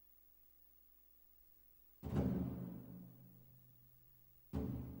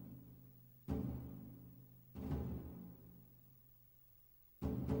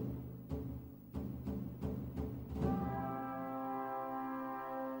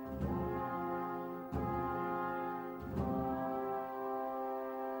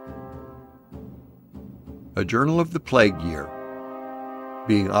A Journal of the Plague Year,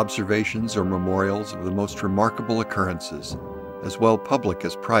 being observations or memorials of the most remarkable occurrences, as well public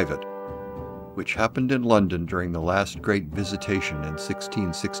as private, which happened in London during the last great visitation in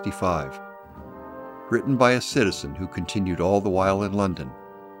 1665, written by a citizen who continued all the while in London,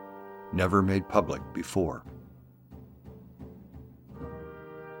 never made public before.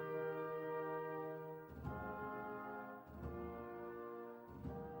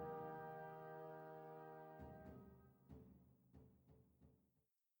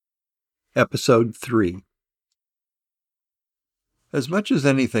 Episode 3. As much as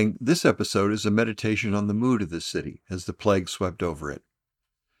anything, this episode is a meditation on the mood of the city as the plague swept over it.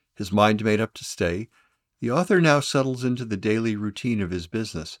 His mind made up to stay, the author now settles into the daily routine of his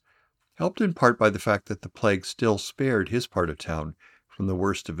business, helped in part by the fact that the plague still spared his part of town from the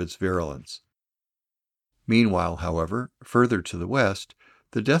worst of its virulence. Meanwhile, however, further to the west,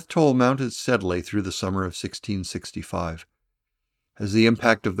 the death toll mounted steadily through the summer of 1665. As the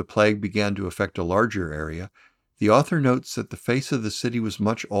impact of the plague began to affect a larger area, the author notes that the face of the city was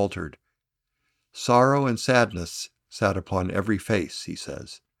much altered. Sorrow and sadness sat upon every face, he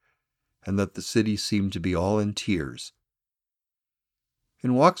says, and that the city seemed to be all in tears.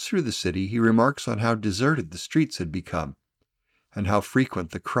 In walks through the city, he remarks on how deserted the streets had become, and how frequent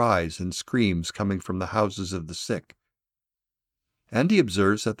the cries and screams coming from the houses of the sick. And he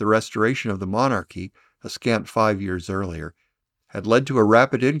observes that the restoration of the monarchy, a scant 5 years earlier, had led to a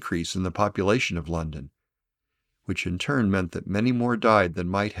rapid increase in the population of London, which in turn meant that many more died than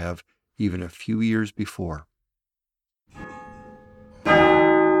might have even a few years before.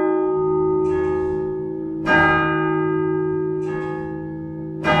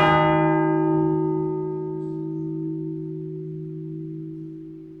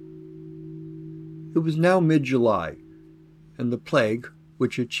 It was now mid-July, and the plague,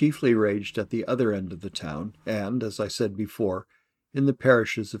 which had chiefly raged at the other end of the town, and, as I said before, in the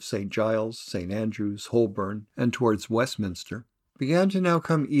parishes of St. Giles, St. Andrews, Holborn, and towards Westminster, began to now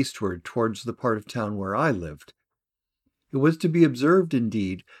come eastward towards the part of town where I lived. It was to be observed,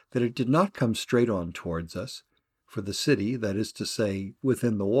 indeed, that it did not come straight on towards us, for the city, that is to say,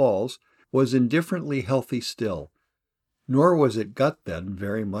 within the walls, was indifferently healthy still, nor was it got then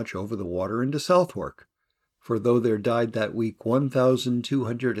very much over the water into Southwark, for though there died that week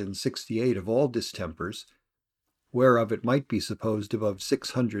 1,268 of all distempers, whereof it might be supposed above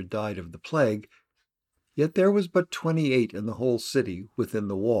 600 died of the plague, yet there was but 28 in the whole city within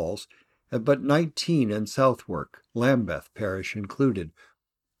the walls, and but 19 in Southwark, Lambeth parish included,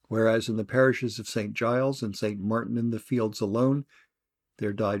 whereas in the parishes of St. Giles and St. Martin in the Fields alone,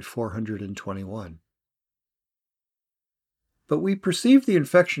 there died 421. But we perceive the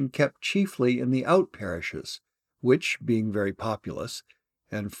infection kept chiefly in the out-parishes, which, being very populous,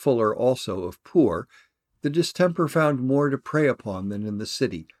 and fuller also of poor, the distemper found more to prey upon than in the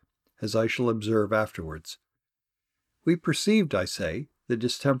city, as I shall observe afterwards. We perceived, I say, the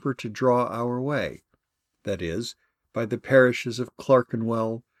distemper to draw our way, that is, by the parishes of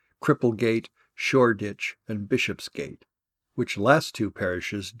Clerkenwell, Cripplegate, Shoreditch, and Bishopsgate, which last two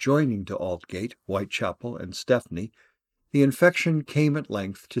parishes joining to Aldgate, Whitechapel, and Stepney, the infection came at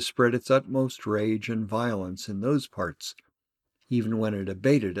length to spread its utmost rage and violence in those parts, even when it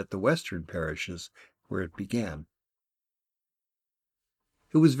abated at the western parishes where it began.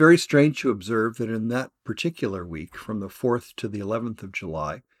 It was very strange to observe that in that particular week, from the 4th to the 11th of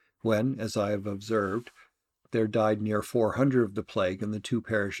July, when, as I have observed, there died near 400 of the plague in the two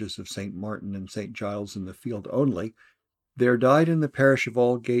parishes of St. Martin and St. Giles in the Field only, there died in the parish of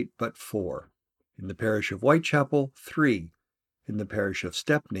Aldgate but 4, in the parish of Whitechapel 3, in the parish of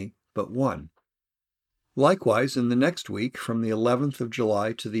Stepney but 1. Likewise, in the next week, from the 11th of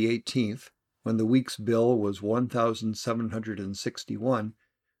July to the 18th, when the week's bill was 1,761,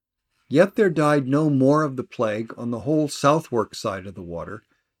 yet there died no more of the plague on the whole Southwark side of the water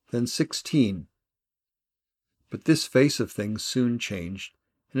than 16. But this face of things soon changed,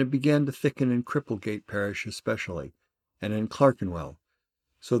 and it began to thicken in Cripplegate parish especially, and in Clerkenwell,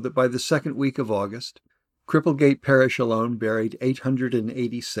 so that by the second week of August, Cripplegate parish alone buried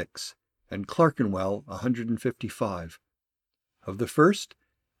 886, and Clerkenwell 155. Of the first,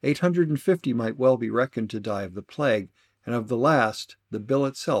 850 might well be reckoned to die of the plague, and of the last, the bill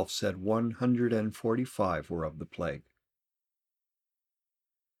itself said 145 were of the plague.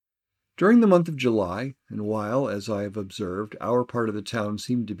 During the month of July, and while, as I have observed, our part of the town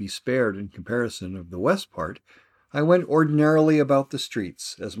seemed to be spared in comparison of the west part, I went ordinarily about the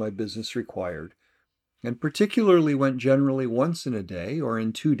streets, as my business required, and particularly went generally once in a day or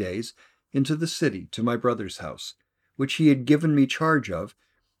in 2 days into the city to my brother's house, which he had given me charge of,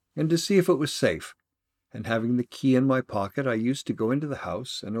 and to see if it was safe, and having the key in my pocket, I used to go into the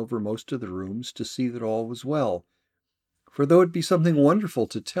house and over most of the rooms to see that all was well. For though it be something wonderful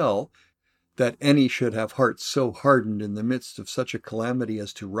to tell, that any should have hearts so hardened in the midst of such a calamity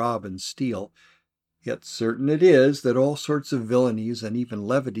as to rob and steal, yet certain it is that all sorts of villainies and even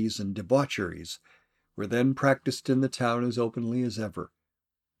levities and debaucheries were then practiced in the town as openly as ever.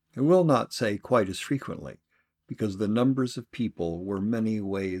 I will not say quite as frequently, because the numbers of people were many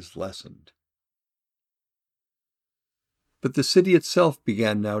ways lessened. But the city itself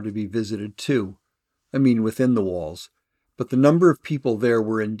began now to be visited too, within the walls, but the number of people there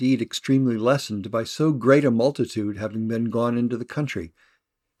were indeed extremely lessened by so great a multitude having been gone into the country,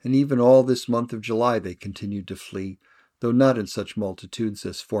 and even all this month of July they continued to flee, though not in such multitudes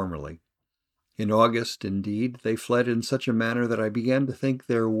as formerly. In August, indeed, they fled in such a manner that I began to think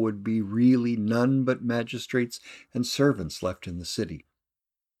there would be really none but magistrates and servants left in the city.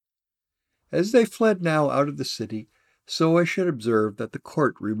 As they fled now out of the city, so I should observe that the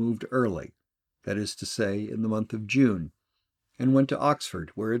court removed early, that is to say, in the month of June, and went to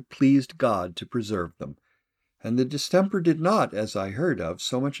Oxford, where it pleased God to preserve them, and the distemper did not, as I heard of,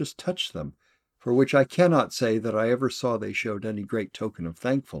 so much as touch them, for which I cannot say that I ever saw they showed any great token of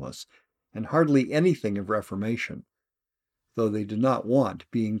thankfulness, and hardly anything of reformation, though they did not want,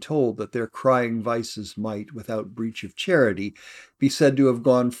 being told that their crying vices might, without breach of charity, be said to have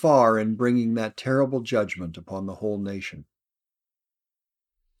gone far in bringing that terrible judgment upon the whole nation.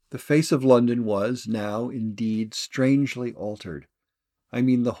 The face of London was now, indeed, strangely altered.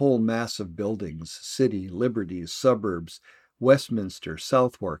 The whole mass of buildings, city, liberties, suburbs, Westminster,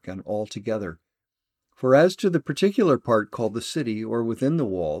 Southwark, and all together. For as to the particular part called the city, or within the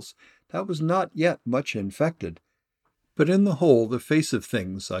walls, that was not yet much infected. But in the whole, the face of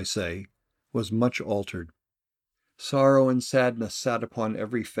things, I say, was much altered. Sorrow and sadness sat upon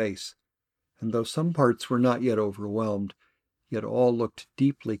every face, and though some parts were not yet overwhelmed, yet all looked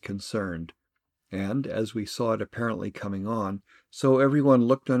deeply concerned, and, as we saw it apparently coming on, so everyone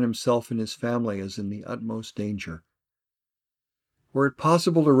looked on himself and his family as in the utmost danger. Were it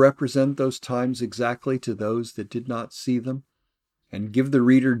possible to represent those times exactly to those that did not see them, and give the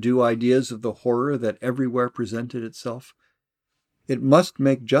reader due ideas of the horror that everywhere presented itself, it must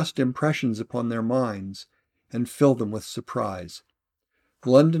make just impressions upon their minds, and fill them with surprise.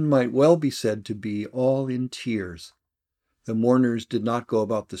 London might well be said to be all in tears. The mourners did not go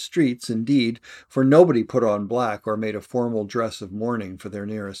about the streets, indeed, for nobody put on black or made a formal dress of mourning for their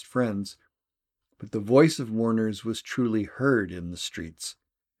nearest friends. But the voice of mourners was truly heard in the streets.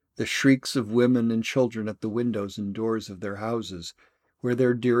 The shrieks of women and children at the windows and doors of their houses, where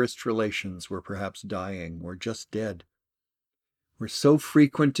their dearest relations were perhaps dying or just dead, were so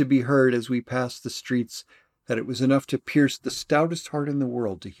frequent to be heard as we passed the streets that it was enough to pierce the stoutest heart in the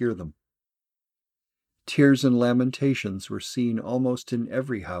world to hear them. Tears and lamentations were seen almost in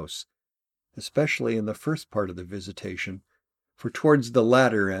every house, especially in the first part of the visitation, for towards the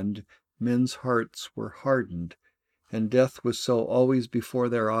latter end men's hearts were hardened, and death was so always before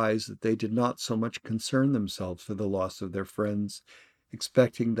their eyes that they did not so much concern themselves for the loss of their friends,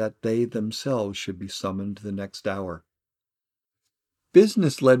 expecting that they themselves should be summoned the next hour.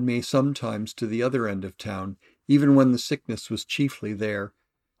 Business led me sometimes to the other end of town, even when the sickness was chiefly there,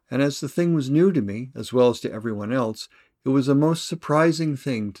 and as the thing was new to me, as well as to everyone else, it was a most surprising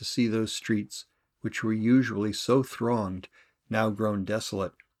thing to see those streets, which were usually so thronged, now grown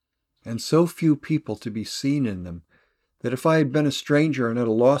desolate, and so few people to be seen in them, that if I had been a stranger and at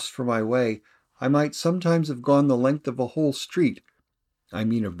a loss for my way, I might sometimes have gone the length of a whole street,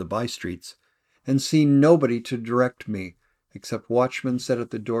 of the by-streets, and seen nobody to direct me, except watchmen set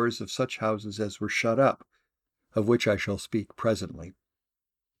at the doors of such houses as were shut up, of which I shall speak presently.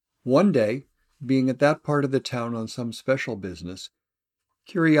 One day, being at that part of the town on some special business,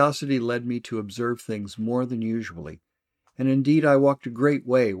 curiosity led me to observe things more than usually, and indeed I walked a great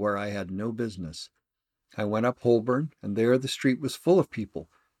way where I had no business. I went up Holborn, and there the street was full of people,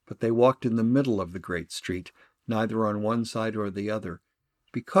 but they walked in the middle of the great street, neither on one side or the other,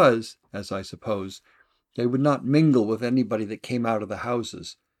 because, as I suppose, they would not mingle with anybody that came out of the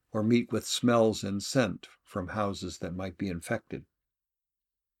houses, or meet with smells and scent from houses that might be infected.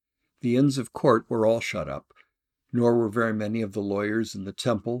 The Inns of Court were all shut up, nor were very many of the lawyers in the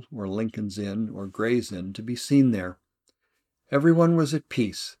Temple, or Lincoln's Inn, or Gray's Inn to be seen there. Everyone was at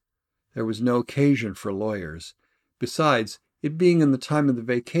peace. There was no occasion for lawyers. Besides, it being in the time of the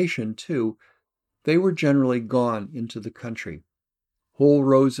vacation, too, they were generally gone into the country. Whole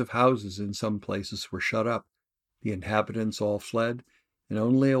rows of houses in some places were shut up, the inhabitants all fled, and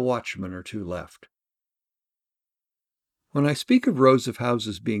only a watchman or two left. When I speak of rows of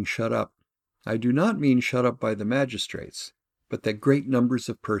houses being shut up, I do not mean shut up by the magistrates, but that great numbers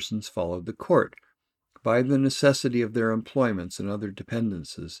of persons followed the court, by the necessity of their employments and other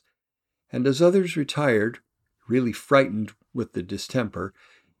dependences, and as others retired, really frightened with the distemper,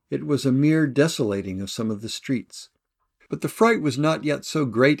 it was a mere desolating of some of the streets. But the fright was not yet so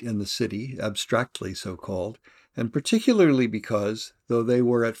great in the city, abstractly so called, and particularly because, though they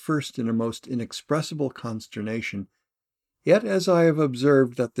were at first in a most inexpressible consternation, yet as I have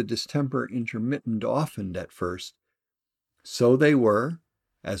observed that the distemper intermittent often at first, so they were,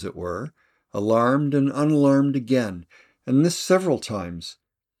 as it were, alarmed and unalarmed again, and this several times,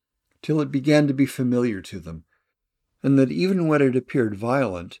 till it began to be familiar to them, and that even when it appeared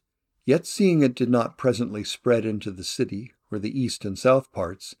violent, yet seeing it did not presently spread into the city, or the east and south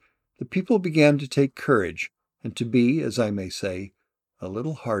parts, the people began to take courage, and to be, as I may say, a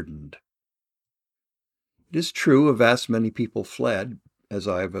little hardened. It is true a vast many people fled, as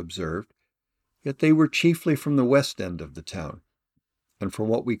I have observed, yet they were chiefly from the west end of the town, and from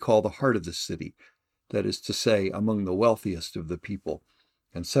what we call the heart of the city, that is to say, among the wealthiest of the people,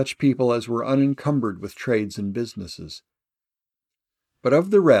 and such people as were unencumbered with trades and businesses. But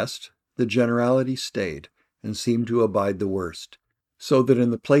of the rest, the generality stayed, and seemed to abide the worst, so that in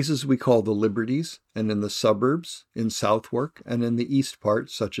the places we call the Liberties, and in the suburbs, in Southwark, and in the east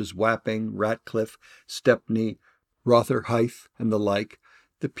part, such as Wapping, Ratcliffe, Stepney, Rotherhithe, and the like,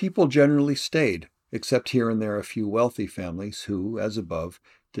 the people generally stayed, except here and there a few wealthy families who, as above,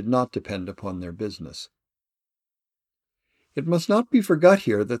 did not depend upon their business. It must not be forgot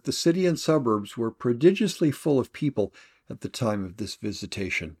here that the city and suburbs were prodigiously full of people at the time of this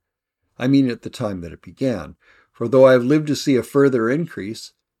visitation. I mean at the time that it began, for though I have lived to see a further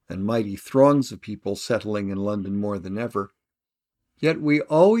increase, and mighty throngs of people settling in London more than ever, yet we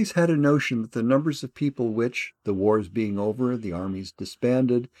always had a notion that the numbers of people which, the wars being over, the armies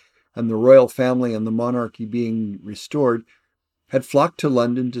disbanded, and the royal family and the monarchy being restored, had flocked to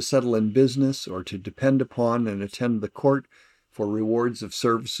London to settle in business or to depend upon and attend the court for rewards of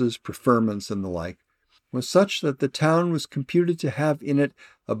services, preferments, and the like, was such that the town was computed to have in it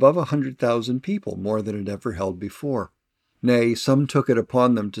above 100,000 people, more than it ever held before. Nay, some took it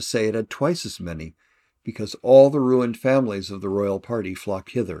upon them to say it had twice as many, because all the ruined families of the royal party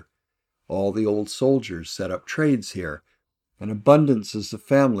flocked hither. All the old soldiers set up trades here, and abundances of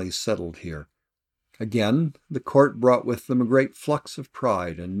families settled here. Again, the court brought with them a great flux of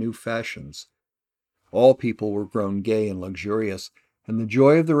pride and new fashions. All people were grown gay and luxurious, and the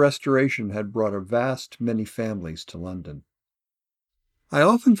joy of the Restoration had brought a vast many families to London. I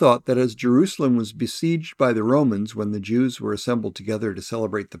often thought that as Jerusalem was besieged by the Romans when the Jews were assembled together to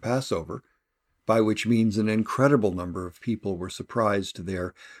celebrate the Passover, by which means an incredible number of people were surprised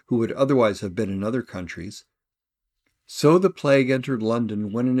there who would otherwise have been in other countries, so the plague entered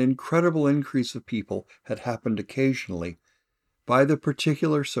London when an incredible increase of people had happened occasionally by the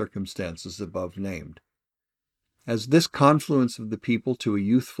particular circumstances above named. As this confluence of the people to a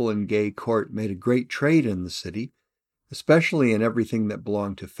youthful and gay court made a great trade in the city, especially in everything that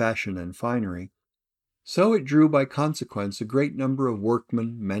belonged to fashion and finery, so it drew by consequence a great number of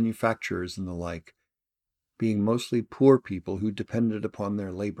workmen, manufacturers, and the like, being mostly poor people who depended upon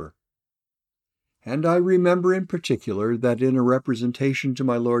their labor. And I remember in particular that in a representation to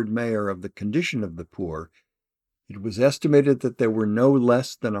my Lord Mayor of the condition of the poor, it was estimated that there were no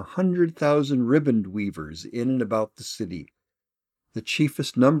less than 100,000 riband weavers in and about the city, the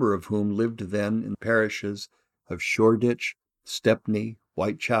chiefest number of whom lived then in parishes of Shoreditch, Stepney,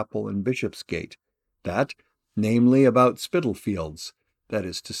 Whitechapel, and Bishopsgate, that, namely, about Spitalfields, that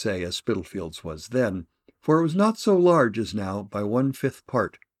is to say, as Spitalfields was then, for it was not so large as now by 1/5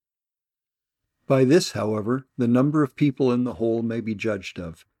 part. By this, however, the number of people in the whole may be judged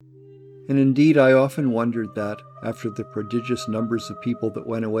of. And indeed I often wondered that, after the prodigious numbers of people that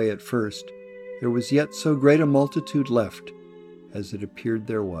went away at first, there was yet so great a multitude left, as it appeared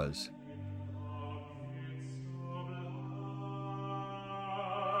there was.